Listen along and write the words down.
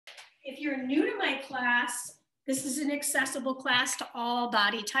If you're new to my class, this is an accessible class to all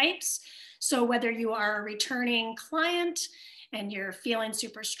body types. So whether you are a returning client and you're feeling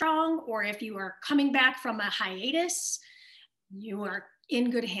super strong, or if you are coming back from a hiatus, you are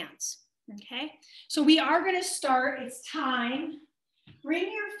in good hands, okay? So we are gonna start, it's time.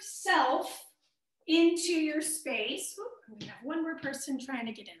 Bring yourself into your space. Ooh, we have one more person trying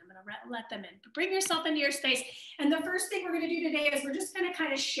to get in. I'm gonna let them in, but bring yourself into your space. And the first thing we're gonna do today is we're just gonna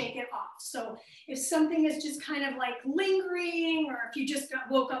kind of shake it off. So if something is just kind of like lingering, or if you just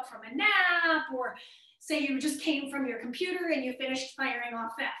woke up from a nap, or say you just came from your computer and you finished firing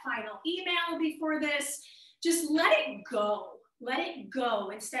off that final email before this, just let it go. Let it go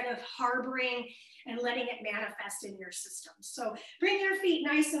instead of harboring and letting it manifest in your system. So bring your feet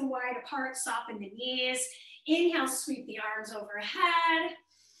nice and wide apart, soften the knees. Inhale, sweep the arms overhead.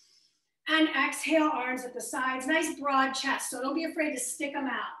 And exhale, arms at the sides. Nice broad chest, so don't be afraid to stick them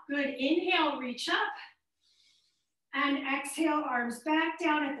out. Good, inhale, reach up. And exhale, arms back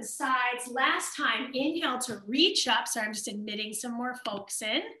down at the sides. Last time, inhale to reach up. So I'm just admitting some more folks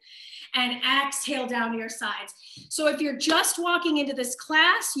in. And exhale down to your sides. So if you're just walking into this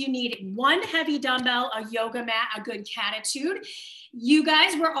class, you need one heavy dumbbell, a yoga mat, a good cat attitude. You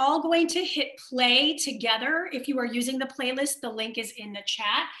guys, we're all going to hit play together. If you are using the playlist, the link is in the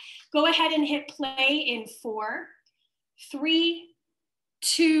chat. Go ahead and hit play in 4, 3,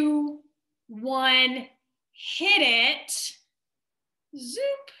 2, 1, hit it.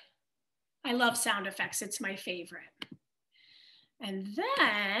 Zoop. I love sound effects, it's my favorite. And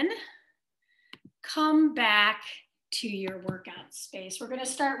then come back to your workout space. We're gonna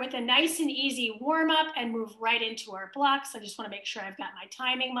start with a nice and easy warm up and move right into our blocks. I just wanna make sure I've got my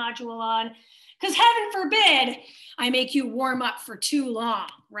timing module on, because heaven forbid I make you warm up for too long,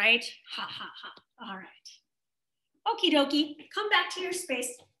 right? Ha, ha, ha, all right. Okie dokie, come back to your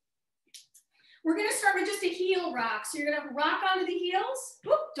space. We're gonna start with just a heel rock. So you're gonna rock onto the heels,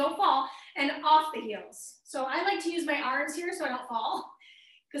 whoop, don't fall, and off the heels. So I like to use my arms here so I don't fall,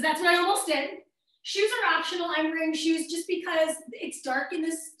 because that's what I almost did. Shoes are optional. I'm wearing shoes just because it's dark in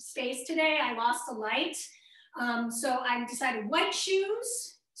this space today. I lost the light. So I decided white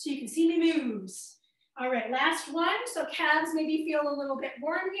shoes so you can see me moves. All right, last one. So calves maybe feel a little bit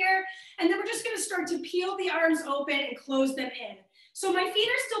warm here. And then we're just gonna start to peel the arms open and close them in. So my feet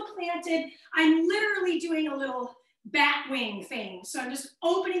are still planted. I'm literally doing a little bat wing thing. So I'm just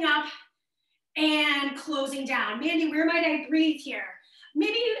opening up and closing down. Mandy, where might I breathe here?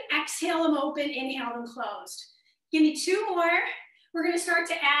 Maybe you exhale them open, inhale them closed. Give me 2 more. We're gonna start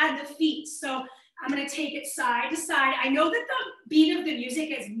to add the feet. So I'm gonna take it side to side. I know that the beat of the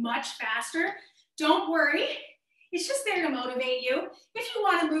music is much faster. Don't worry, it's just there to motivate you. If you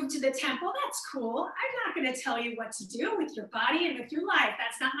wanna move to the tempo, that's cool. I'm not gonna tell you what to do with your body and with your life.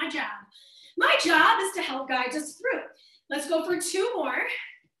 That's not my job. My job is to help guide us through. Let's go for 2 more.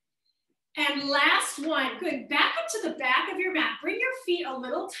 And last one, good. Back up to the back of your mat. Bring your feet a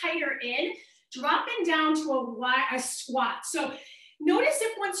little tighter in, dropping down to a squat. So notice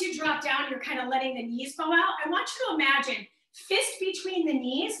if once you drop down, you're kind of letting the knees bow out. I want you to imagine fist between the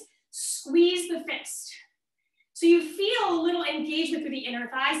knees, squeeze the fist. So you feel a little engagement through the inner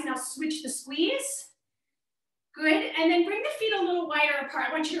thighs. Now switch the squeeze. Good, and then bring the feet a little wider apart.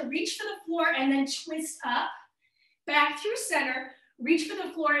 I want you to reach for the floor and then twist up, back through center. Reach for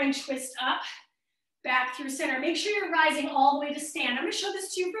the floor and twist up, back through center. Make sure you're rising all the way to stand. I'm gonna show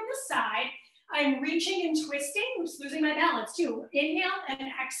this to you from the side. I'm reaching and twisting. I'm just losing my balance too. Inhale and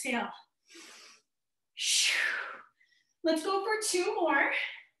exhale. Let's go for 2 more.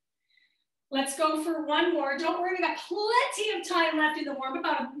 Let's go for 1 more. Don't worry, we got plenty of time left in the warm,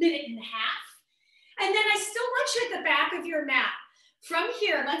 about 1.5 minutes. And then I still want you at the back of your mat. From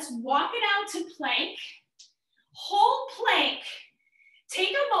here, let's walk it out to plank. Hold plank.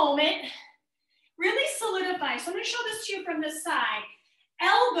 Take a moment, really solidify. So I'm gonna show this to you from the side.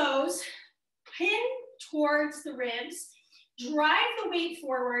 Elbows pin towards the ribs, drive the weight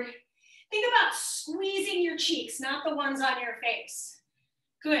forward. Think about squeezing your cheeks, not the ones on your face.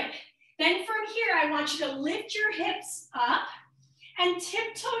 Good. Then from here, I want you to lift your hips up and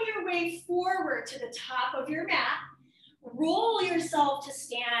tiptoe your way forward to the top of your mat. Roll yourself to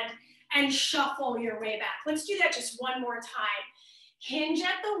stand and shuffle your way back. Let's do that just 1 more time. Hinge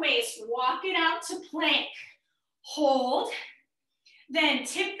at the waist, walk it out to plank. Hold, then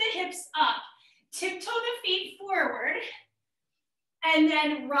tip the hips up, tiptoe the feet forward, and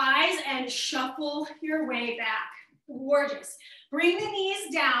then rise and shuffle your way back. Gorgeous. Bring the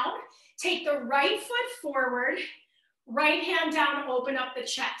knees down, take the right foot forward, right hand down, open up the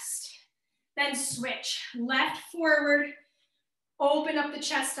chest. Then switch, left forward, Open up the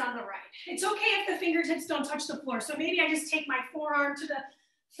chest on the right. It's okay if the fingertips don't touch the floor. So maybe I just take my forearm to the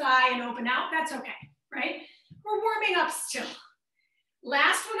thigh and open out. That's okay, right? We're warming up still.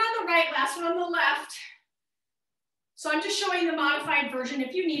 Last one on the right, last one on the left. So I'm just showing the modified version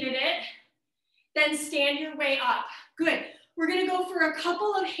if you needed it. Then stand your way up. Good. We're gonna go for a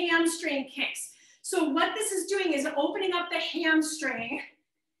couple of hamstring kicks. So what this is doing is opening up the hamstring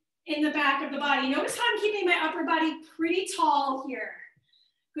in the back of the body. Notice how I'm keeping my upper body pretty tall here.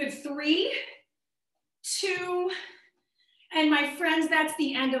 Good, 3, 2, and my friends, that's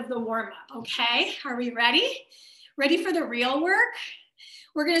the end of the warm-up, okay? Are we ready? Ready for the real work?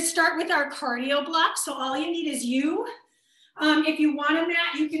 We're gonna start with our cardio block, so all you need is you. If you want a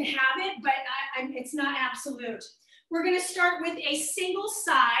mat, you can have it, but it's not absolute. We're gonna start with a single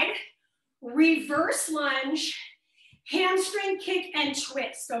side, reverse lunge, hamstring kick and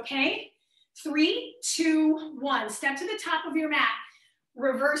twist, okay? 3, 2, 1. Step to the top of your mat.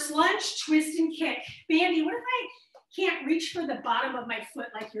 Reverse lunge, twist and kick. Mandee, what if I can't reach for the bottom of my foot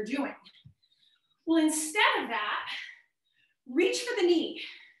like you're doing? Well, instead of that, reach for the knee.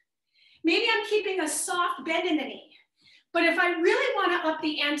 Maybe I'm keeping a soft bend in the knee, but if I really want to up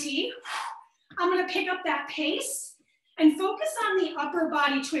the ante, I'm going to pick up that pace and focus on the upper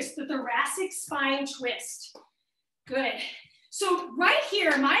body twist, the thoracic spine twist. Good. So right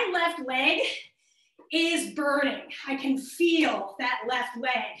here, my left leg is burning. I can feel that left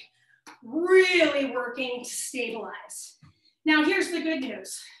leg really working to stabilize. Now here's the good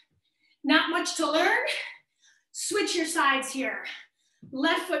news. Not much to learn. Switch your sides here.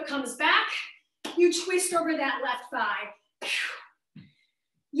 Left foot comes back. You twist over that left thigh.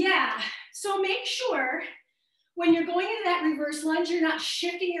 Yeah, so make sure when you're going into that reverse lunge, you're not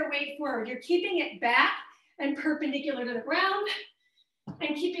shifting your weight forward. You're keeping it back and perpendicular to the ground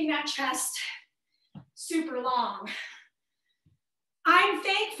and keeping that chest super long. I'm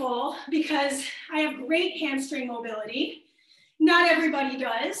thankful because I have great hamstring mobility. Not everybody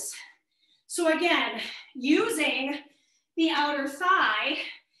does. So again, using the outer thigh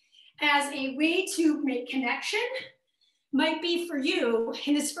as a way to make connection might be for you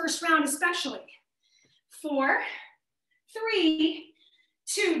in this first round especially. 4, 3,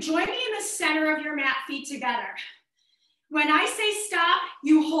 2, join me in the center of your mat, feet together. When I say stop,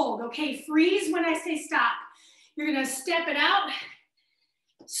 you hold, okay? Freeze when I say stop. You're gonna step it out,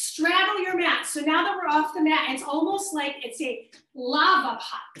 straddle your mat. So now that we're off the mat, it's almost like it's a lava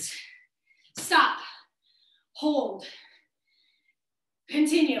pot. Stop, hold,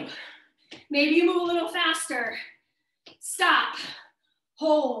 continue. Maybe you move a little faster. Stop,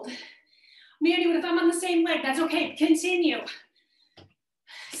 hold. Mandee, what if I'm on the same leg? That's okay, continue.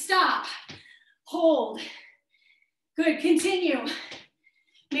 Stop, hold. Good, continue.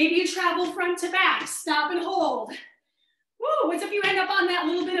 Maybe you travel front to back. Stop and hold. Woo, what's if you end up on that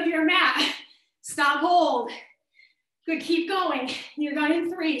little bit of your mat? Stop, hold. Good, keep going. You're done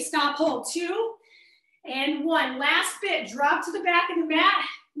in 3. Stop, hold. 2 and 1. Last bit, drop to the back of the mat,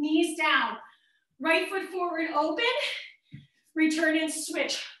 knees down. Right foot forward, open. Return and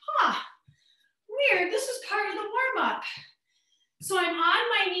switch. Weird, this is part of the warm-up. So I'm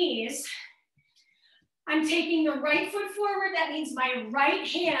on my knees. I'm taking the right foot forward. That means my right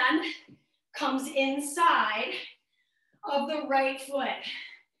hand comes inside of the right foot.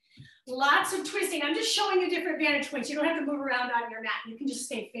 Lots of twisting. I'm just showing you different vantage points. You don't have to move around on your mat. You can just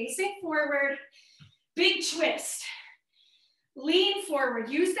stay facing forward. Big twist. Lean forward.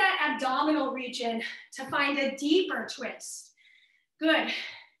 Use that abdominal region to find a deeper twist. Good.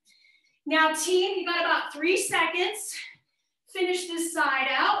 Now team, you got about 3 seconds. Finish this side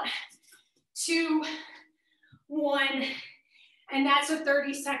out. 2, 1, and that's a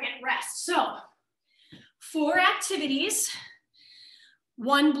 30-second rest. So 4 activities,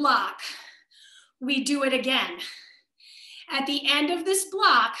 1 block. We do it again. At the end of this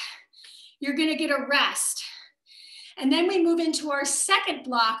block, you're gonna get a rest. And then we move into our second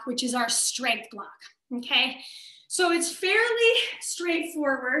block, which is our strength block, okay? So it's fairly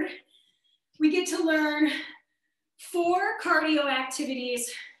straightforward. We get to learn 4 cardio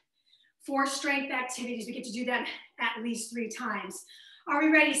activities, 4 strength activities. We get to do them at least 3 times. Are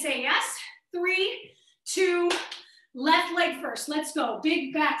we ready? Say yes. 3, 2, left leg first. Let's go.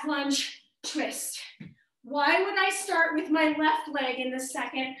 Big back lunge, twist. Why would I start with my left leg in the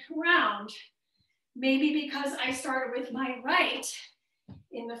second round? Maybe because I started with my right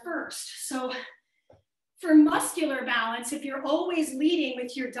in the first. So for muscular balance, if you're always leading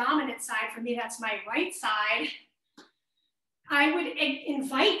with your dominant side, for me, that's my right side, I would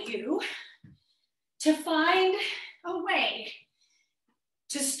invite you to find a way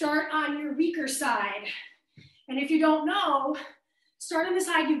to start on your weaker side. And if you don't know, Start on the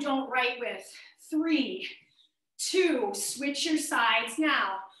side you don't write with. 3, 2, switch your sides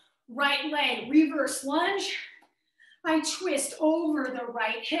now. Right leg, reverse lunge. I twist over the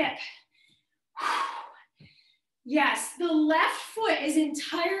right hip. Yes, the left foot is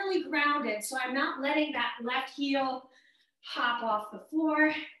entirely grounded, so I'm not letting that left heel pop off the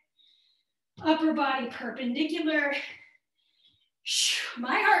floor. Upper body perpendicular.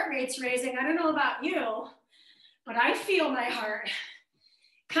 My heart rate's raising. I don't know about you, but I feel my heart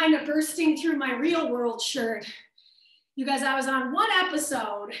kind of bursting through my real world shirt. You guys, I was on one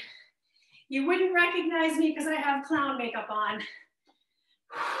episode. You wouldn't recognize me because I have clown makeup on.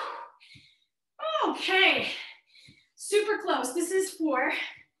 Okay, super close. This is 4.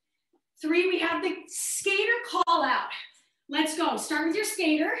 3, we have the skater call out. Let's go. Start with your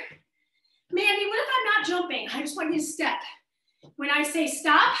skater. Mandy, what if I'm not jumping? I just want you to step. When I say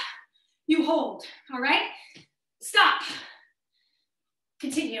stop, you hold, all right? Stop.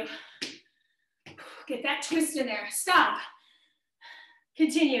 Continue. Get that twist in there. Stop.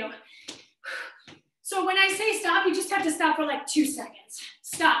 Continue. So when I say stop, you just have to stop for like 2 seconds.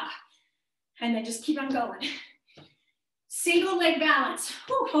 Stop. And then just keep on going. Single leg balance.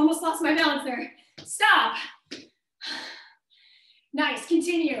 Whew, almost lost my balance there. Stop. Nice,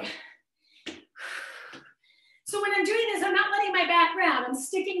 continue. So when I'm doing this, I'm not letting my back round. I'm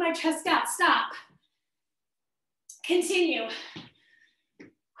sticking my chest out. Stop. Continue.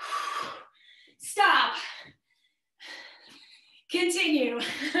 Stop. Continue.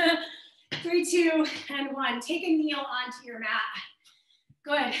 3, 2, and 1. Take a kneel onto your mat.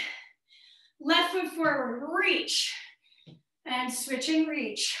 Good. Left foot forward, reach. And switch and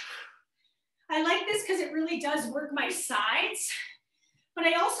reach. I like this because it really does work my sides, but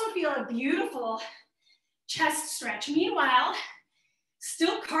I also feel a beautiful chest stretch. Meanwhile,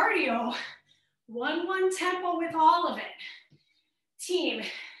 still cardio, 1-1 tempo with all of it. Team,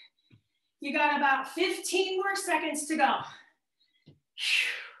 you got about 15 more seconds to go.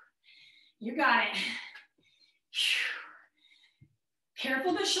 You got it.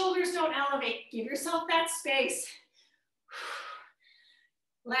 Careful the shoulders don't elevate. Give yourself that space.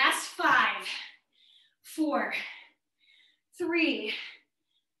 Last 5, 4, 3,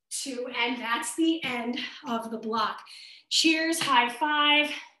 2, and that's the end of the block. Cheers, high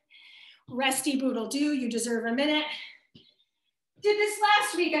five, resty boodle doo, you deserve a minute. Did this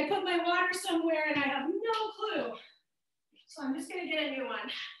last week, I put my water somewhere and I have no clue. So I'm just gonna get a new one.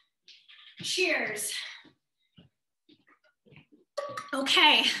 Cheers.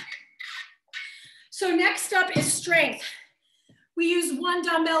 Okay, so next up is strength. We use 1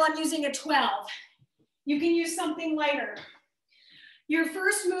 dumbbell, I'm using a 12. You can use something lighter. Your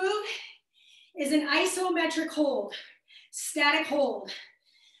first move is an isometric hold, static hold.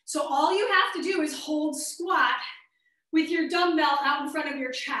 So all you have to do is hold squat with your dumbbell out in front of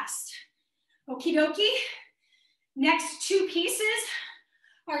your chest. Okie dokie. Next 2 pieces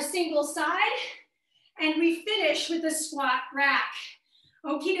are single side, and we finish with a squat rack.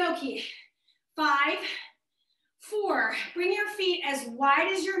 Okie dokie. 5, 4, bring your feet as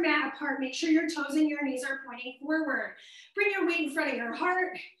wide as your mat apart. Make sure your toes and your knees are pointing forward. Bring your weight in front of your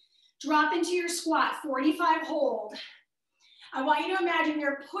heart. Drop into your squat, 45 hold. I want you to imagine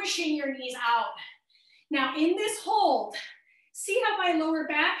you're pushing your knees out. Now in this hold, see how my lower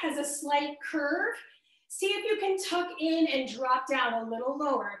back has a slight curve? See if you can tuck in and drop down a little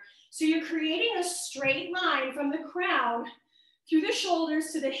lower. So you're creating a straight line from the crown through the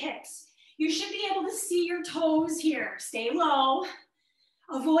shoulders to the hips. You should be able to see your toes here. Stay low.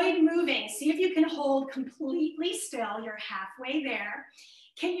 Avoid moving. See if you can hold completely still. You're halfway there.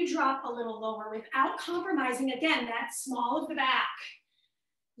 Can you drop a little lower without compromising, again, that small of the back?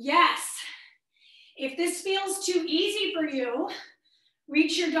 Yes. If this feels too easy for you,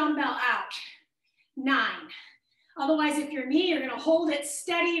 reach your dumbbell out. 9. Otherwise, if you're me, you're going to hold it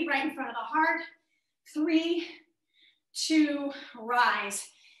steady right in front of the heart. 3, 2, rise.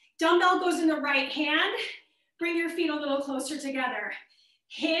 Dumbbell goes in the right hand. Bring your feet a little closer together.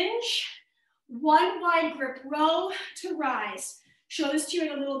 Hinge, 1 wide grip row to rise. Show this to you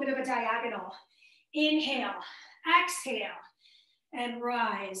in a little bit of a diagonal. Inhale, exhale, and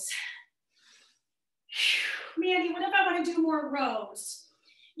rise. Mandy, what if I want to do more rows?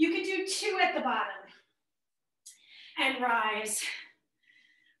 You could do 2 at the bottom and rise,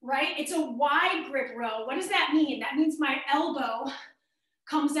 right? It's a wide grip row. What does that mean? That means my elbow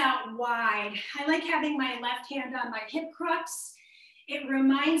comes out wide. I like having my left hand on my hip crux. It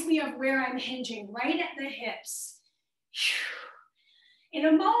reminds me of where I'm hinging, right at the hips. In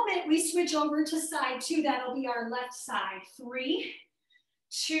a moment, we switch over to side 2. That'll be our left side. 3,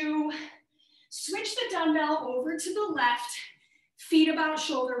 2, switch the dumbbell over to the left. Feet about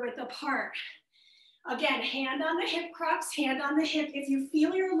shoulder width apart. Again, hand on the hip crux, hand on the hip. If you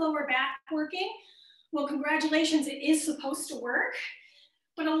feel your lower back working, well, congratulations, it is supposed to work.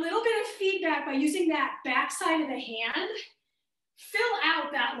 But a little bit of feedback by using that back side of the hand, fill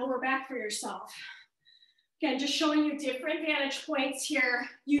out that lower back for yourself. Again, just showing you different vantage points here.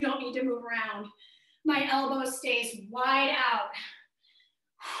 You don't need to move around. My elbow stays wide out,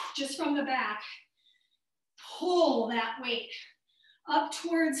 just from the back. Pull that weight up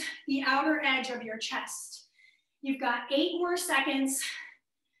towards the outer edge of your chest. You've got 8 more seconds.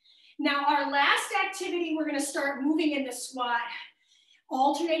 Now our last activity, we're gonna start moving in the squat,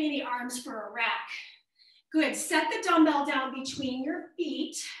 alternating the arms for a rack. Good, set the dumbbell down between your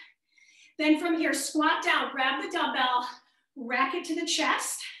feet. Then from here, squat down, grab the dumbbell, rack it to the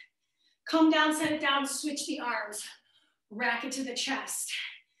chest. Come down, set it down, switch the arms, rack it to the chest.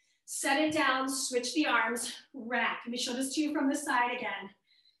 Set it down, switch the arms, rack. Let me show this to you from the side again.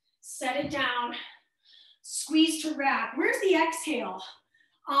 Set it down, squeeze to rack. Where's the exhale?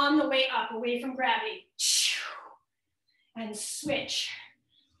 On the way up, away from gravity. And switch.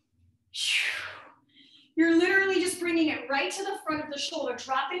 You're literally just bringing it right to the front of the shoulder.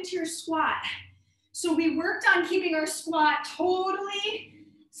 Drop into your squat. So we worked on keeping our squat totally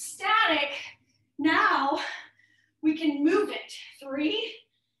static. Now we can move it. 3,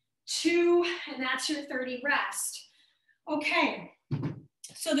 2, and that's your 30 rest. Okay,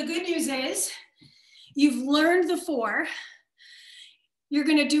 so the good news is you've learned the 4. You're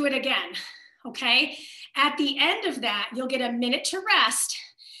gonna do it again, okay? At the end of that, you'll get a minute to rest,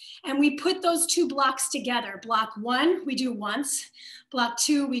 and we put those 2 blocks together. Block 1, we do once. Block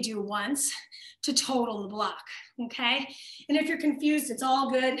 2, we do once to total the block, okay? And if you're confused, it's all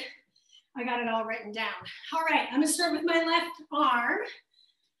good. I got it all written down. All right, I'm gonna start with my left arm.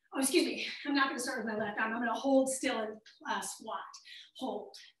 Oh, excuse me, I'm not gonna start with my left arm. I'm gonna hold still and squat.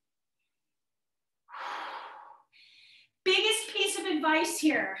 Hold. Biggest piece of advice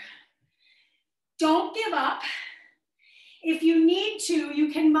here, don't give up. If you need to,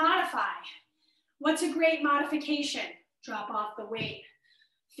 you can modify. What's a great modification? Drop off the weight,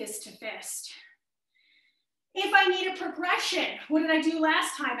 fist to fist. If I need a progression, what did I do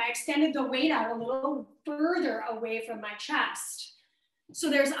last time? I extended the weight out a little further away from my chest. So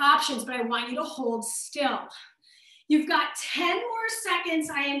there's options, but I want you to hold still. You've got 10 more seconds.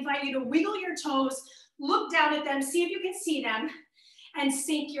 I invite you to wiggle your toes, look down at them, see if you can see them, and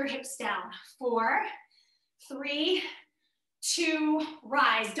sink your hips down. 4, 3, 2,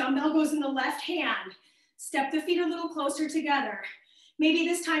 rise. Dumbbell goes in the left hand. Step the feet a little closer together. Maybe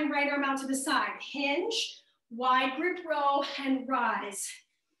this time right arm out to the side. Hinge, wide grip row, and rise.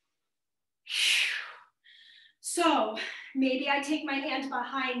 So maybe I take my hand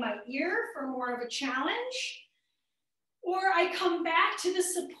behind my ear for more of a challenge, or I come back to the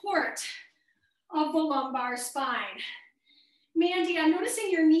support of the lumbar spine. Mandee, I'm noticing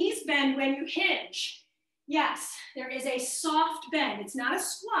your knees bend when you hinge. Yes, there is a soft bend. It's not a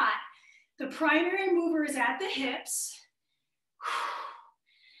squat. The primary mover is at the hips.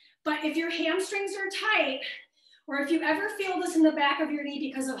 But if your hamstrings are tight, or if you ever feel this in the back of your knee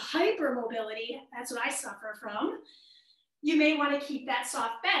because of hypermobility, that's what I suffer from, you may want to keep that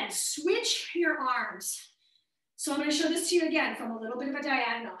soft bend. Switch your arms. So I'm going to show this to you again from a little bit of a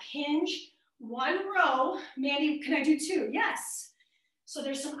diagonal. Hinge, 1 row. Mandee, can I do 2? Yes. So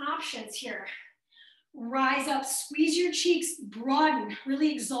there's some options here. Rise up, squeeze your cheeks, broaden,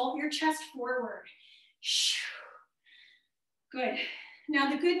 really exalt your chest forward. Good. Now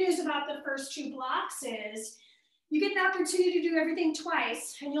the good news about the first 2 blocks is you get an opportunity to do everything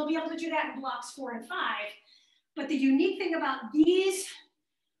twice, and you'll be able to do that in blocks 4 and 5. But the unique thing about these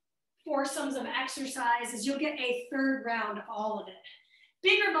foursomes of exercise is you'll get a 3rd round of all of it.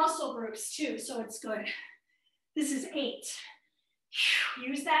 Bigger muscle groups too, so it's good. This is 8.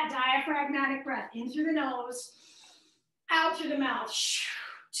 Use that diaphragmatic breath in through the nose, out through the mouth.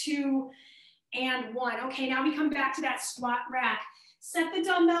 2 and 1. Okay, now we come back to that squat rack. Set the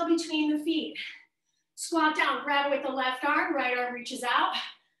dumbbell between the feet. Squat down, grab it with the left arm, right arm reaches out,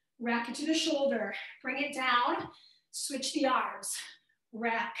 rack it to the shoulder, bring it down, switch the arms,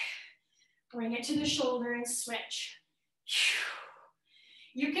 rack, bring it to the shoulder and switch.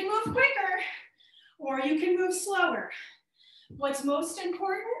 You can move quicker or you can move slower. What's most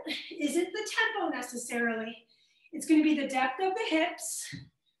important isn't the tempo necessarily. It's going to be the depth of the hips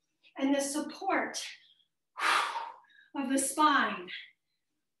and the support of the spine.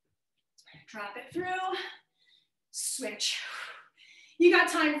 Drop it through, switch. You got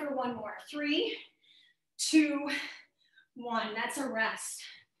time for 1 more. 3, 2, 1. That's a rest.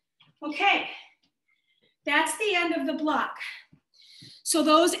 Okay, that's the end of the block. So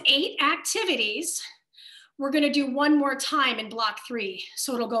those 8 activities, we're gonna do one more time in block 3.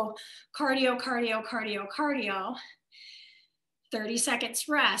 So it'll go cardio, cardio, cardio, cardio, 30 seconds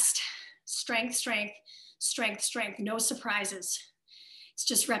rest, strength, strength, strength, strength, no surprises. It's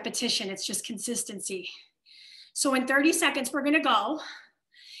just repetition, it's just consistency. So in 30 seconds, we're gonna go.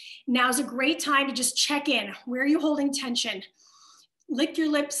 Now's a great time to just check in. Where are you holding tension? Lick your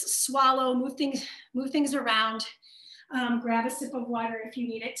lips, swallow, move things around. Grab a sip of water if you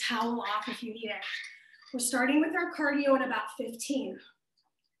need it, towel off if you need it. We're starting with our cardio in about 15.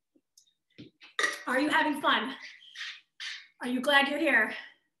 Are you having fun? Are you glad you're here?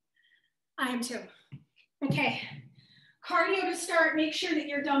 I am too. Okay, cardio to start, make sure that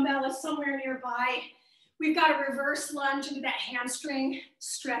your dumbbell is somewhere nearby. We've got a reverse lunge into that hamstring,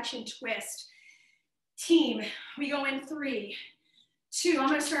 stretch and twist. Team, we go in 3, 2, I'm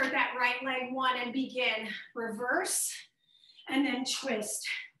gonna start with that right leg, 1 and begin. Reverse, and then twist.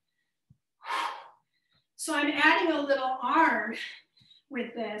 So I'm adding a little arm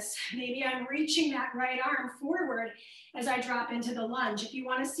with this. Maybe I'm reaching that right arm forward as I drop into the lunge. If you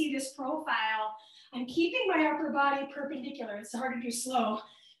wanna see this profile, I'm keeping my upper body perpendicular. It's hard to do slow.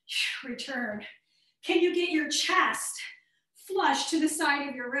 Return. Can you get your chest flush to the side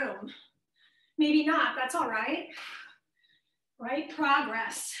of your room? Maybe not, that's all right. Right,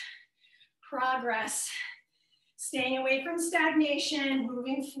 progress, progress. Staying away from stagnation,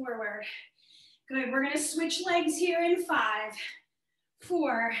 moving forward. Good, we're gonna switch legs here in 5,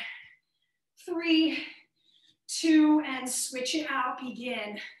 4, 3, 2, and switch it out,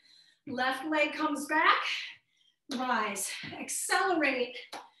 begin. Left leg comes back, rise, accelerate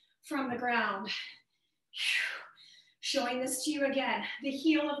from the ground. Showing this to you again, the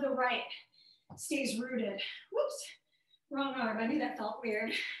heel of the right stays rooted. Whoops, wrong arm, I knew that felt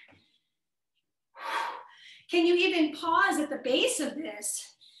weird. Can you even pause at the base of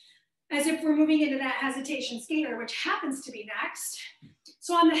this as if we're moving into that hesitation skater, which happens to be next.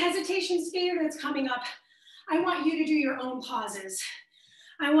 So on the hesitation skater that's coming up, I want you to do your own pauses.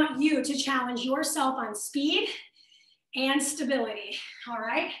 I want you to challenge yourself on speed and stability, all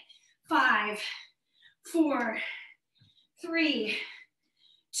right? 5, 4, 3,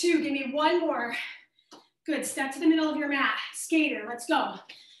 2, give me one more. Good, step to the middle of your mat. Skater, let's go.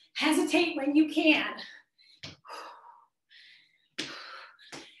 Hesitate when you can.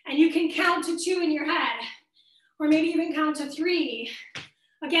 And you can count to 2 in your head, or maybe even count to 3.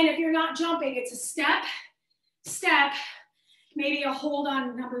 Again, if you're not jumping, it's a step, step, maybe a hold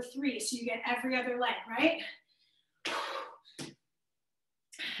on number 3, so you get every other leg, right?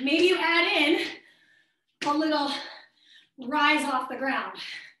 Maybe you add in a little rise off the ground.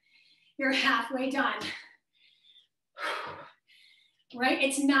 You're halfway done. Right?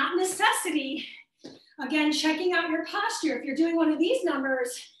 It's not necessity. Again, checking out your posture. If you're doing one of these numbers,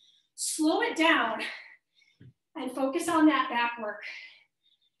 slow it down and focus on that back work.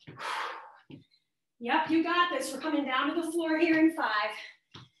 Yep, you got this. We're coming down to the floor here in 5,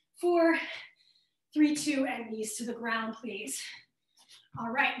 4, 3, 2, and knees to the ground, please. All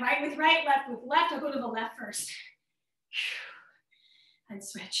right, right with right, left with left. I'll go to the left first. And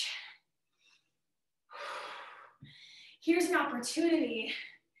switch. Here's an opportunity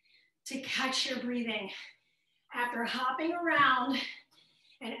to catch your breathing. After hopping around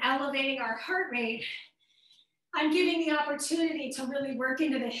and elevating our heart rate, I'm giving the opportunity to really work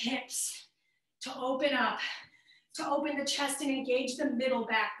into the hips, to open up, to open the chest and engage the middle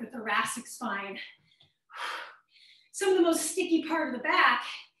back, the thoracic spine. Some of the most sticky part of the back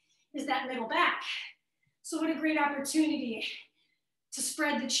is that middle back. So what a great opportunity to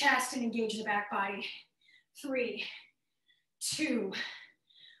spread the chest and engage the back body. 3, 2,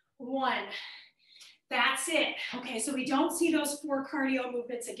 1. That's it. Okay, so we don't see those 4 cardio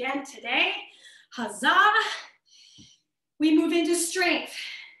movements again today. Huzzah. We move into strength.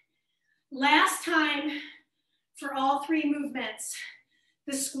 Last time for all 3 movements,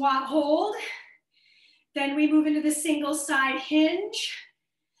 the squat hold, then we move into the single side hinge,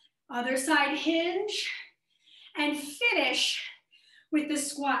 other side hinge, and finish with the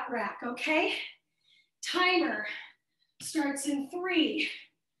squat rack, okay? Timer starts in 3,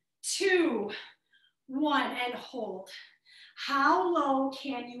 2, 1, and hold. How low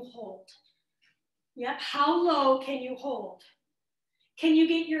can you hold? Yep, how low can you hold? Can you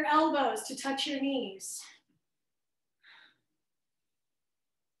get your elbows to touch your knees?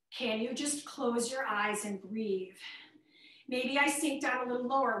 Can you just close your eyes and breathe? Maybe I sink down a little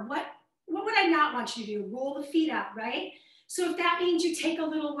lower. What would I not want you to do? Roll the feet out, right? So if that means you take a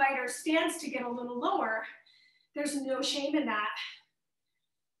little wider stance to get a little lower, there's no shame in that.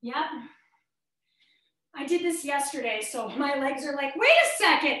 Yep. I did this yesterday, so my legs are like, wait a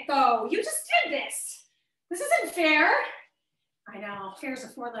second though, you just did this. This isn't fair. I know, fair is a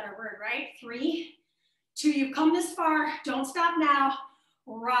 4-letter word, right? 3, 2, you've come this far, don't stop now.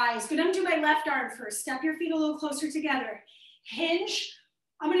 Rise. Good, I'm gonna do my left arm first. Step your feet a little closer together. Hinge.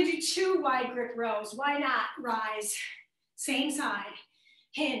 I'm gonna do 2 wide grip rows. Why not? Rise. Same side.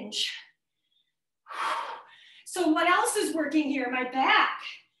 Hinge. So what else is working here? My back,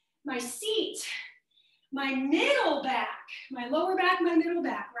 my seat, my middle back, my lower back, my middle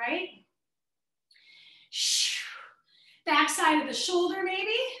back, right? Back side of the shoulder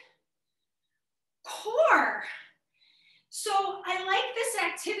maybe. Core. So I like this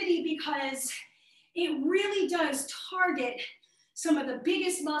activity because it really does target some of the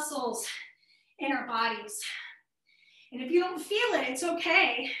biggest muscles in our bodies. And if you don't feel it, it's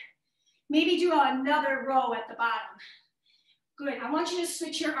okay. Maybe do another row at the bottom. Good, I want you to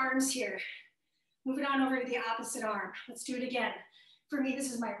switch your arms here. Move it on over to the opposite arm. Let's do it again. For me,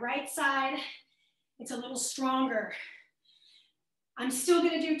 this is my right side. It's a little stronger. I'm still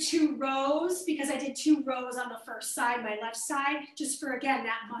gonna do 2 rows because I did 2 rows on the first side, my left side, just for, again,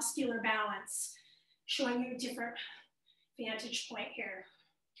 that muscular balance, showing you a different vantage point here.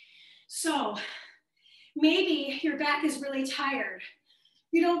 So maybe your back is really tired.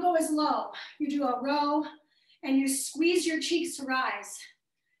 You don't go as low. You do a row and you squeeze your cheeks to rise.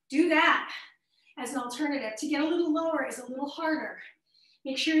 Do that as an alternative. To get a little lower is a little harder.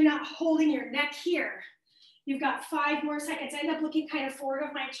 Make sure you're not holding your neck here. You've got 5 more seconds. I end up looking kind of forward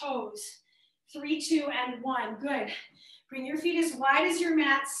of my toes. 3, 2, and 1. Good. Bring your feet as wide as your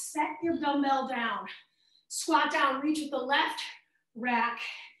mat. Set your dumbbell down. Squat down. Reach with the left. Rack.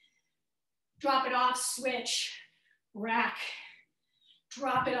 Drop it off. Switch. Rack.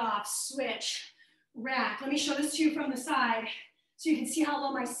 Drop it off. Switch. Rack. Let me show this to you from the side so you can see how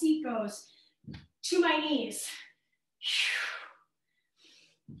low my seat goes. To my knees.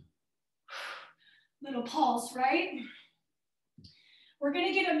 Little pulse, right? We're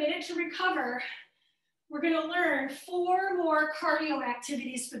gonna get a minute to recover. We're gonna learn 4 more cardio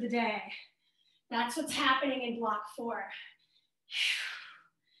activities for the day. That's what's happening in block 4.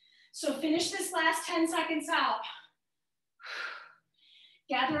 So finish this last 10 seconds out.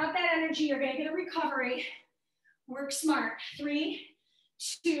 Gather up that energy, you're gonna get a recovery. Work smart. 3,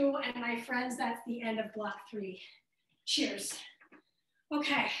 2, and my friends, that's the end of block 3. Cheers.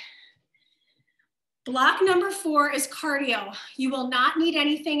 Okay. Block number 4 is cardio. You will not need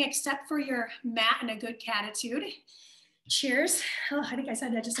anything except for your mat and a good catitude. Cheers. Oh, I think I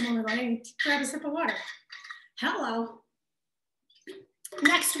said that just a moment ago. I need to grab a sip of water. Hello.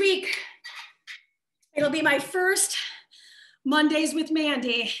 Next week, it'll be my first Mondays with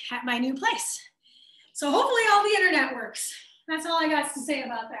Mandee at my new place. So hopefully all the internet works. That's all I got to say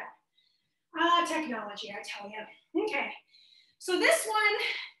about that. Technology, I tell you. Okay. So this one,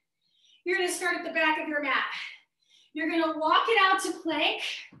 you're gonna start at the back of your mat. You're gonna walk it out to plank,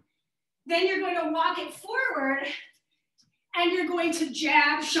 then you're going to walk it forward, and you're going to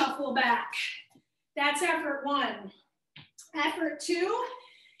jab, shuffle back. That's effort 1. Effort 2,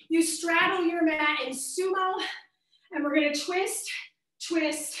 you straddle your mat in sumo, and we're gonna twist,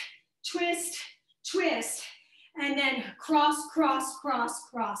 twist, twist, twist, and then cross, cross, cross,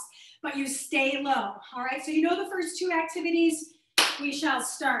 cross. But you stay low, all right? So you know the first 2 activities. We shall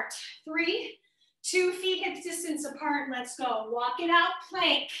start. 3, 2 feet hip distance apart. Let's go. Walk it out,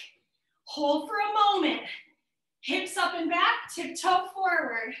 plank. Hold for a moment. Hips up and back, tiptoe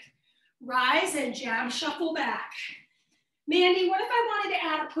forward. Rise and jab, shuffle back. Mandee, what if I wanted to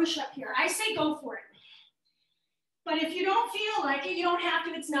add a push-up here? I say go for it. But if you don't feel like it, you don't have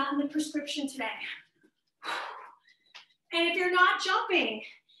to. It's not in the prescription today. And if you're not jumping,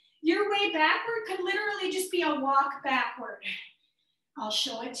 your way backward could literally just be a walk backward. I'll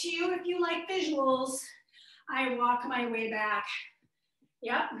show it to you if you like visuals. I walk my way back.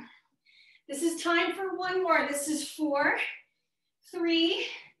 Yep. This is time for 1 more. This is 4, 3,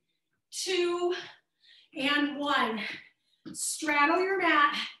 2, and 1. Straddle your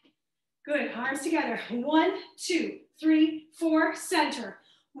mat. Good, arms together. 1, 2, 3, 4, center.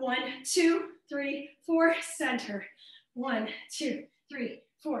 1, 2, 3, 4, center. 1, 2, 3,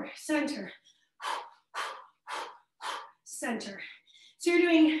 4, center. Center. So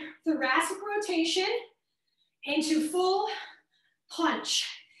you're doing thoracic rotation into full punch.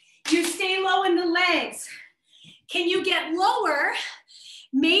 You stay low in the legs. Can you get lower?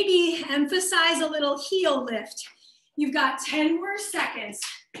 Maybe emphasize a little heel lift. You've got 10 more seconds.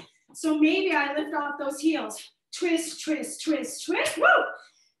 So maybe I lift off those heels. Twist, twist, twist, twist. Woo!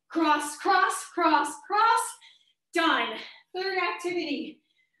 Cross, cross, cross, cross. Done. 3rd activity.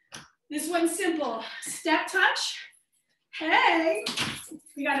 This one's simple. Step touch. Hey,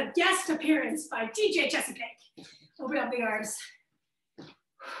 we got a guest appearance by DJ Chesapeake. Open up the arms.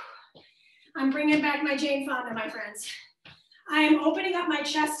 I'm bringing back my Jane Fonda, my friends. I am opening up my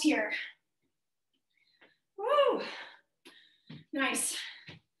chest here. Woo, nice.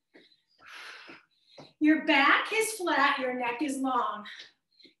 Your back is flat, your neck is long.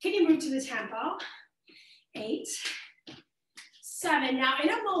 Can you move to the tempo? 8, 7. Now in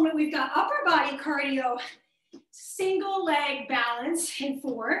a moment, we've got upper body cardio, single leg balance in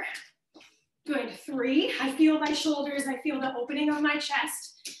 4. Good, 3. I feel my shoulders, I feel the opening of my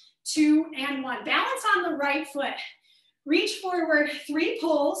chest. 2 and 1. Balance on the right foot. Reach forward, 3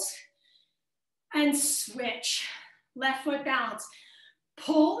 pulls, and switch. Left foot balance.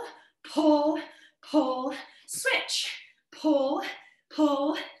 Pull, pull, pull, switch. Pull,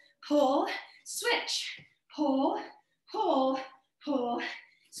 pull, pull, switch. Pull, pull, pull,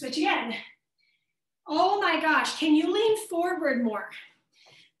 switch again. Oh my gosh, can you lean forward more?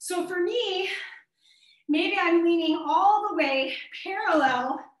 So for me, maybe I'm leaning all the way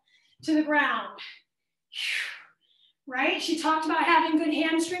parallel to the ground. Right? She talked about having good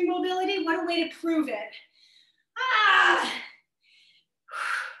hamstring mobility. What a way to prove it. Ah!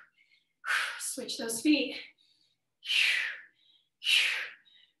 Switch those feet.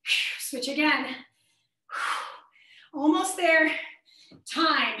 Switch again. Almost there.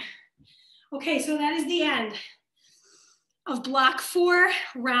 Time. Okay, so that is the end of block 4,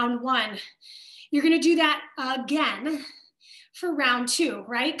 round 1. You're gonna do that again for round 2,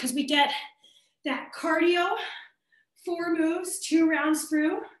 right? Because we get that cardio, 4 moves, 2 rounds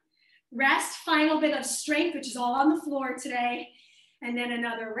through, rest, final bit of strength, which is all on the floor today, and then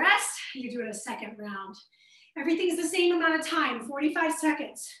another rest, you do it a second round. Everything's the same amount of time, 45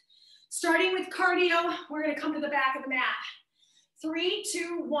 seconds. Starting with cardio, we're gonna come to the back of the mat. 3,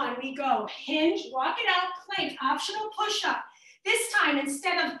 2, 1, we go. Hinge, walk it out, plank, optional push-up. This time,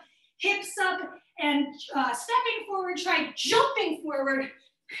 instead of hips up and stepping forward, try jumping forward,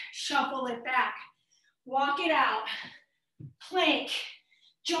 shuffle it back. Walk it out, plank,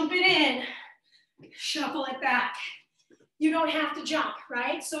 jump it in, shuffle it back. You don't have to jump,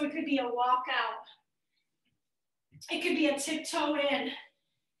 right? So it could be a walk out. It could be a tiptoe in.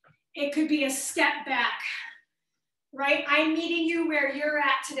 It could be a step back, right? I'm meeting you where you're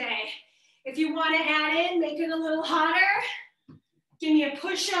at today. If you want to add in, make it a little hotter. Give me a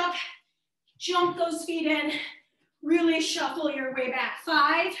push-up, jump those feet in, really shuffle your way back.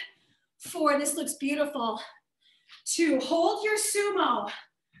 5, 4, this looks beautiful. 2, hold your sumo,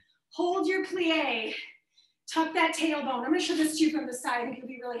 hold your plie, tuck that tailbone. I'm gonna show this to you from the side, I think it'll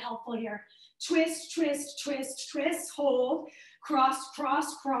be really helpful here. Twist, twist, twist, twist, hold, cross,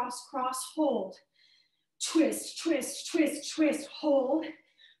 cross, cross, cross, hold. Twist, twist, twist, twist, hold,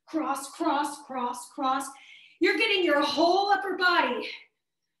 cross, cross, cross, cross. You're getting your whole upper body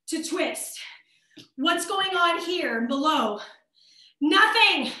to twist. What's going on here below?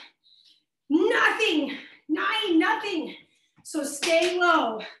 Nothing. Nothing, 9, nothing. So stay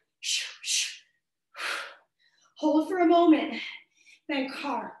low. Hold for a moment. Then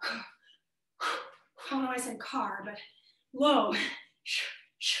car. I don't know why I said car, but low.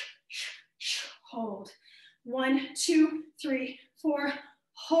 Hold. 1, 2, 3, 4.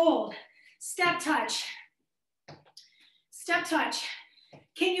 Hold. Step touch. Step touch.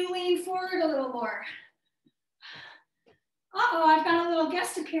 Can you lean forward a little more? Uh-oh, I've got a little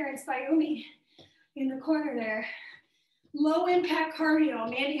guest appearance by Umi in the corner there. Low impact cardio.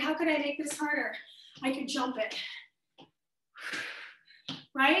 Mandy, how could I make this harder? I could jump it,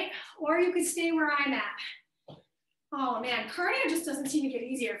 right? Or you could stay where I'm at. Oh man, cardio just doesn't seem to get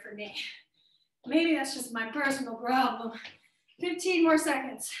easier for me. Maybe that's just my personal problem. 15 more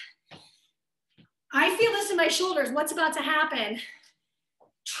seconds. I feel this in my shoulders. What's about to happen?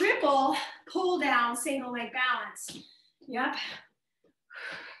 Triple pull down, single leg balance. Yep.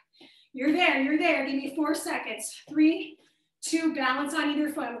 You're there, you're there. Give me 4 seconds. 3, 2, balance on either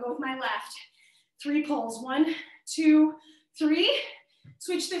foot. I'm gonna go with my left. 3 pulls. 1, 2, 3.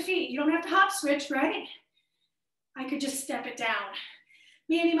 Switch the feet. You don't have to hop switch, right? I could just step it down.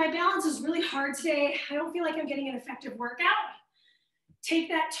 Mandy, my balance is really hard today. I don't feel like I'm getting an effective workout. Take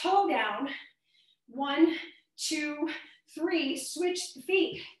that toe down. 1, 2, 3. Switch the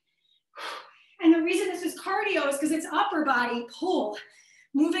feet. And the reason this is cardio is because it's upper body pull.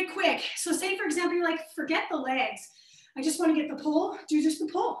 Move it quick. So say, for example, you're like, forget the legs. I just want to get the pull. Do just the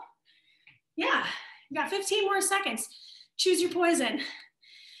pull. Yeah, you got 15 more seconds. Choose your poison.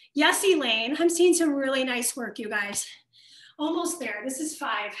 Yes, Elaine, I'm seeing some really nice work, you guys. Almost there. This is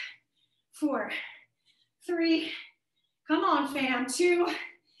 5, 4, 3. Come on, fam. 2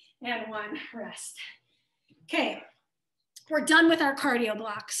 and 1, rest. Okay, we're done with our cardio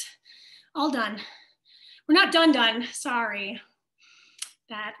blocks. All done. We're not done, sorry.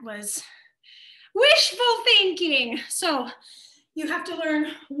 That was wishful thinking. So you have to learn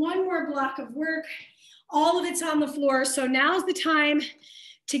one more block of work. All of it's on the floor, so now's the time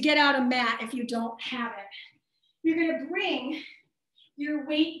to get out a mat if you don't have it. You're gonna bring your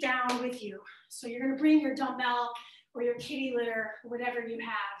weight down with you. So you're gonna bring your dumbbell or your kitty litter, whatever you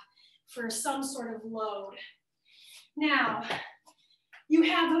have, for some sort of load. Now, you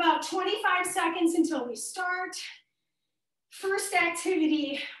have about 25 seconds until we start. First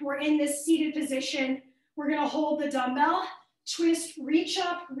activity, we're in this seated position. We're gonna hold the dumbbell, twist, reach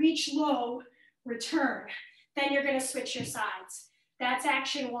up, reach low, return. Then you're gonna switch your sides. That's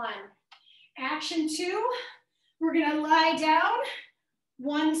action 1. Action 2, we're gonna lie down,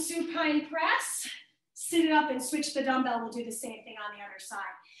 1 supine press, sit it up and switch the dumbbell. We'll do the same thing on the other side.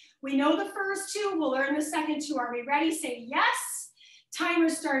 We know the first 2, we'll learn the second 2. Are we ready? Say yes. Timer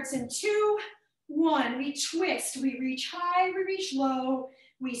starts in 2, 1. We twist, we reach high, we reach low,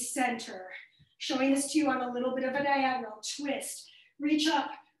 we center. Showing this to you on a little bit of a diagonal. Twist, reach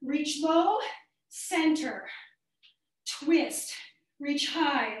up, reach low, center. Twist, reach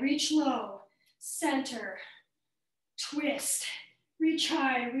high, reach low, center. Twist, reach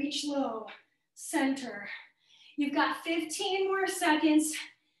high, reach low, center. You've got 15 more seconds.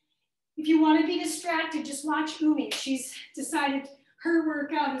 If you want to be distracted, just watch Umi. She's decided her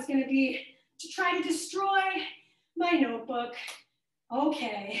workout is going to be to try to destroy my notebook.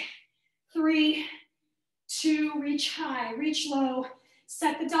 Okay, 3, 2, reach high, reach low.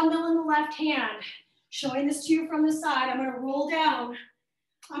 Set the dumbbell in the left hand. Showing this to you from the side. I'm going to roll down.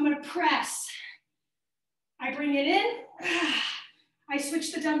 I'm going to press. I bring it in. I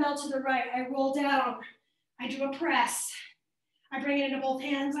switch the dumbbell to the right. I roll down. I do a press. I bring it into both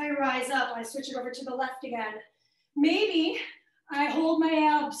hands. I rise up. I switch it over to the left again. Maybe I hold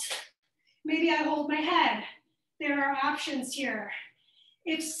my abs. Maybe I hold my head. There are options here.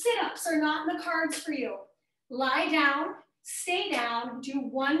 If sit-ups are not in the cards for you, lie down, stay down, do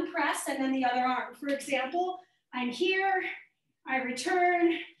 1 press and then the other arm. For example, I'm here, I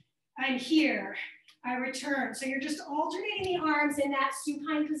return, I'm here, I return. So you're just alternating the arms in that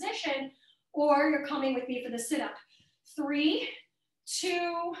supine position, or you're coming with me for the sit-up. 3,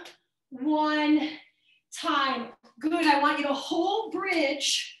 2, 1, time. Good, I want you to hold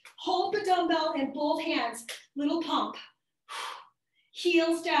bridge, hold the dumbbell in both hands, little pump.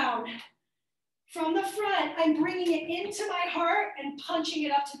 Heels down. From the front, I'm bringing it into my heart and punching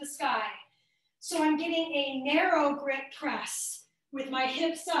it up to the sky. So I'm getting a narrow grip press with my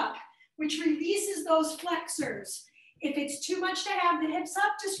hips up, which releases those flexors. If it's too much to have the hips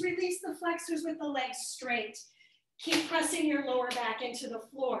up, just release the flexors with the legs straight. Keep pressing your lower back into the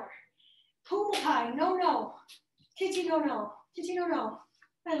floor. Pool pie, no, no. Kitty, no, no. Kitty, no, no.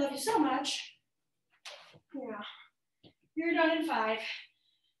 I love you so much. Yeah. You're done in 5.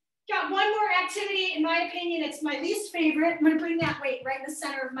 Got one more activity. In my opinion, it's my least favorite. I'm going to bring that weight right in the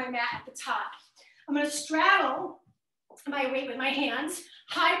center of my mat at the top. I'm going to straddle my weight with my hands.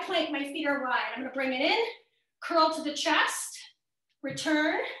 High plank, my feet are wide. I'm going to bring it in, curl to the chest,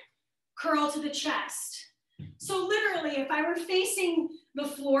 return, curl to the chest. So literally, if I were facing the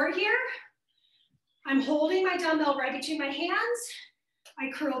floor here, I'm holding my dumbbell right between my hands.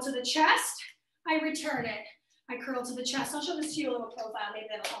 I curl to the chest. I return it. I curl to the chest. I'll show this to you a little profile. Maybe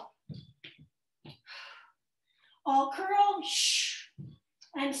that'll help. All curl, shh,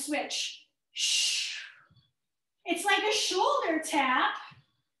 and switch. Shh. It's like a shoulder tap,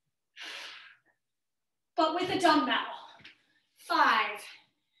 but with a dumbbell. 5,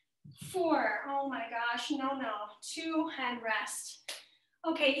 4, oh my gosh, no, no. 2, and rest.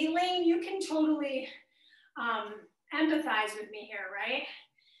 Okay, Elaine, you can totally empathize with me here, right?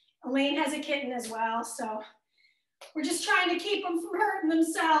 Elaine has a kitten as well, so we're just trying to keep them from hurting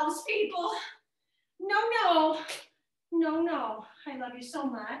themselves, people. No, no, no, no. I love you so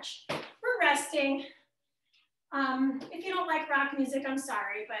much. We're resting. If you don't like rock music, I'm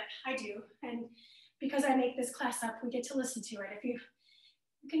sorry, but I do. And because I make this class up, we get to listen to it. If you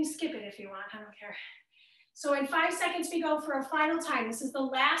can skip it if you want, I don't care. So in 5 seconds, we go for a final time. This is the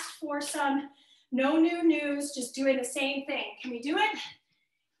last foursome. No new news, just doing the same thing. Can we do it?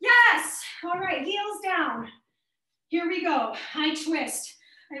 Yes. All right, heels down. Here we go. I twist.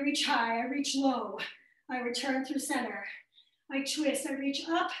 I reach high. I reach low. I return through center. I twist. I reach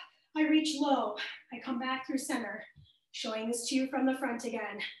up. I reach low. I come back through center. Showing this to you from the front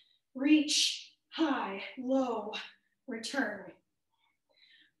again. Reach, high, low, return.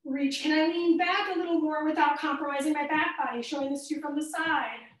 Reach. Can I lean back a little more without compromising my back body? Showing this to you from the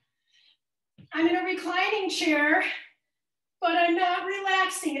side. I'm in a reclining chair, but I'm not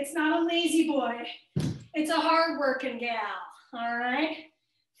relaxing. It's not a lazy boy. It's a hard working gal, all right?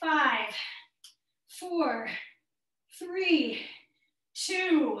 5, 4, 3,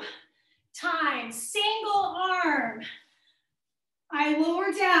 2, time. Single arm. I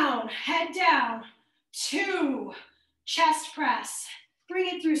lower down, head down. 2, chest press.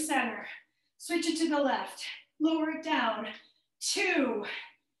 Bring it through center. Switch it to the left. Lower it down. 2,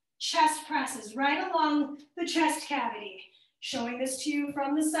 chest presses right along the chest cavity. Showing this to you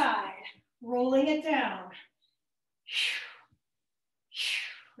from the side. Rolling it down.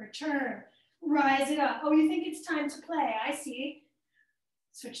 Return. Rise it up. Oh, you think it's time to play? I see.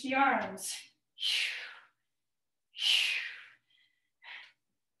 Switch the arms.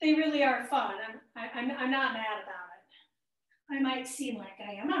 They really are fun. I'm not mad about it. I might seem like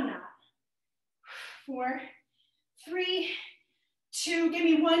I am. I'm not. 4, 3, 2. Give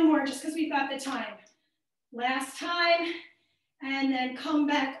me one more just because we've got the time. Last time. And then come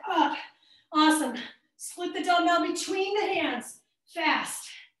back up. Awesome. Split the dumbbell between the hands. Fast.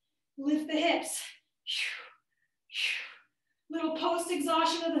 Lift the hips. Little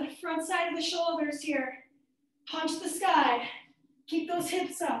post-exhaustion of the front side of the shoulders here. Punch the sky. Keep those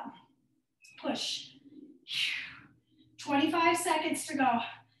hips up. Push. 25 seconds to go.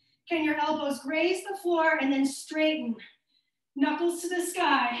 Can your elbows graze the floor and then straighten? Knuckles to the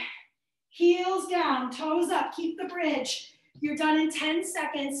sky. Heels down, toes up. Keep the bridge. You're done in 10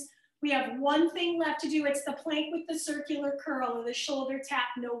 seconds. We have one thing left to do. It's the plank with the circular curl or the shoulder tap.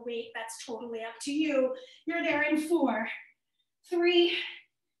 No weight. That's totally up to you. You're there in 4, 3,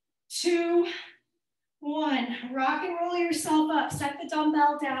 2, 1. Rock and roll yourself up. Set the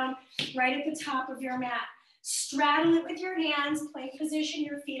dumbbell down right at the top of your mat. Straddle it with your hands. Plank position.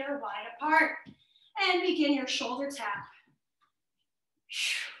 Your feet are wide apart. And begin your shoulder tap.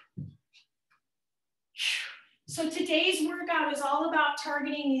 So today's workout is all about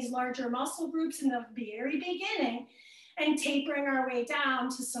targeting these larger muscle groups in the very beginning and tapering our way down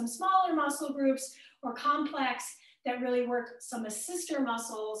to some smaller muscle groups or complex that really work some assister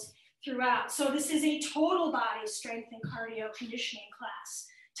muscles throughout. So this is a total body strength and cardio conditioning class.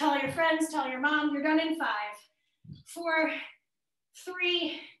 Tell your friends, tell your mom, you're done in 5, 4,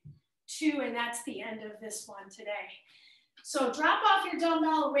 3, 2, and that's the end of this one today. So drop off your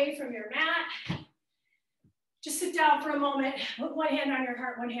dumbbell away from your mat. Just sit down for a moment. Put one hand on your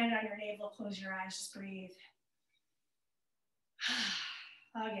heart, one hand on your navel. Close your eyes, just breathe.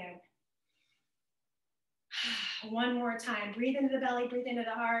 Again. One more time. Breathe into the belly, breathe into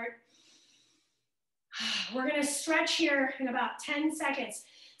the heart. We're gonna stretch here in about 10 seconds.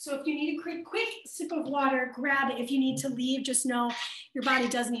 So if you need a quick sip of water, grab it. If you need to leave, just know your body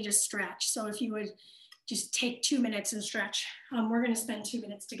does need a stretch. So if you would just take 2 minutes and stretch. We're gonna spend 2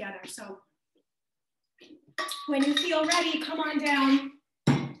 minutes together. So when you feel ready, come on down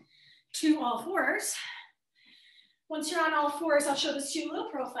to all fours. Once you're on all fours, I'll show this to you a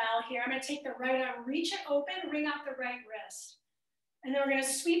little profile here. I'm gonna take the right arm, reach it open, ring out the right wrist. And then we're gonna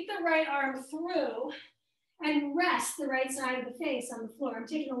sweep the right arm through and rest the right side of the face on the floor. I'm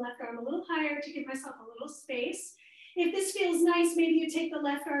taking the left arm a little higher to give myself a little space. If this feels nice, maybe you take the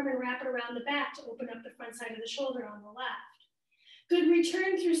left arm and wrap it around the back to open up the front side of the shoulder on the left. Good,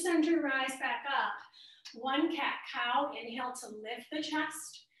 return through center, rise back up. 1 cat-cow, inhale to lift the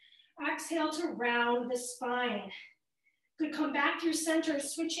chest. Exhale to round the spine. Good, come back through center,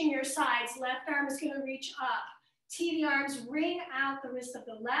 switching your sides. Left arm is gonna reach up. Tee the arms, ring out the wrist of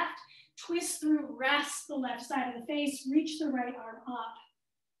the left. Twist through, rest the left side of the face. Reach the right arm up.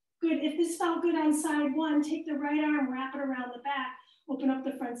 Good, if this felt good on side 1, take the right arm, wrap it around the back. Open up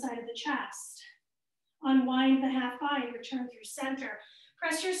the front side of the chest. Unwind the half bind, return through center.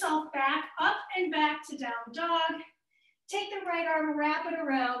 Press yourself back, up and back to down dog. Take the right arm, wrap it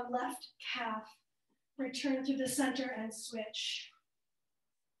around left calf. Return through the center and switch.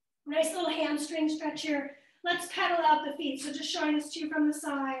 Nice little hamstring stretch here. Let's pedal out the feet. So just showing this to you from the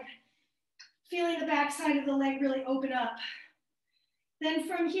side. Feeling the back side of the leg really open up. Then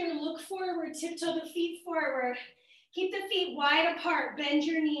from here, look forward, tiptoe the feet forward. Keep the feet wide apart, bend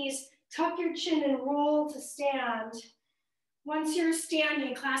your knees, tuck your chin and roll to stand. Once you're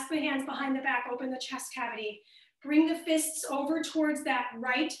standing, clasp the hands behind the back, open the chest cavity. Bring the fists over towards that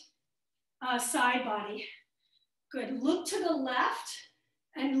right side body. Good, look to the left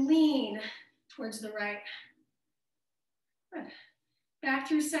and lean towards the right. Good, back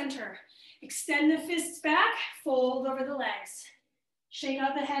through center. Extend the fists back, fold over the legs. Shake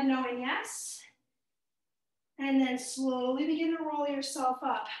out the head knowing yes. And then slowly begin to roll yourself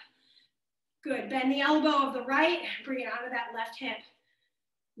up. Good, bend the elbow of the right, bring it onto that left hip.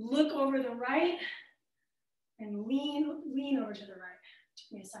 Look over the right and lean over to the right.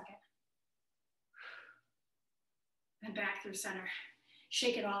 Give me a second. And back through center.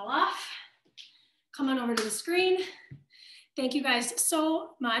 Shake it all off. Come on over to the screen. Thank you guys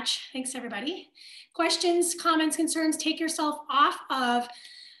so much. Thanks everybody. Questions, comments, concerns, take yourself off of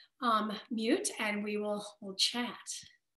mute and we'll chat.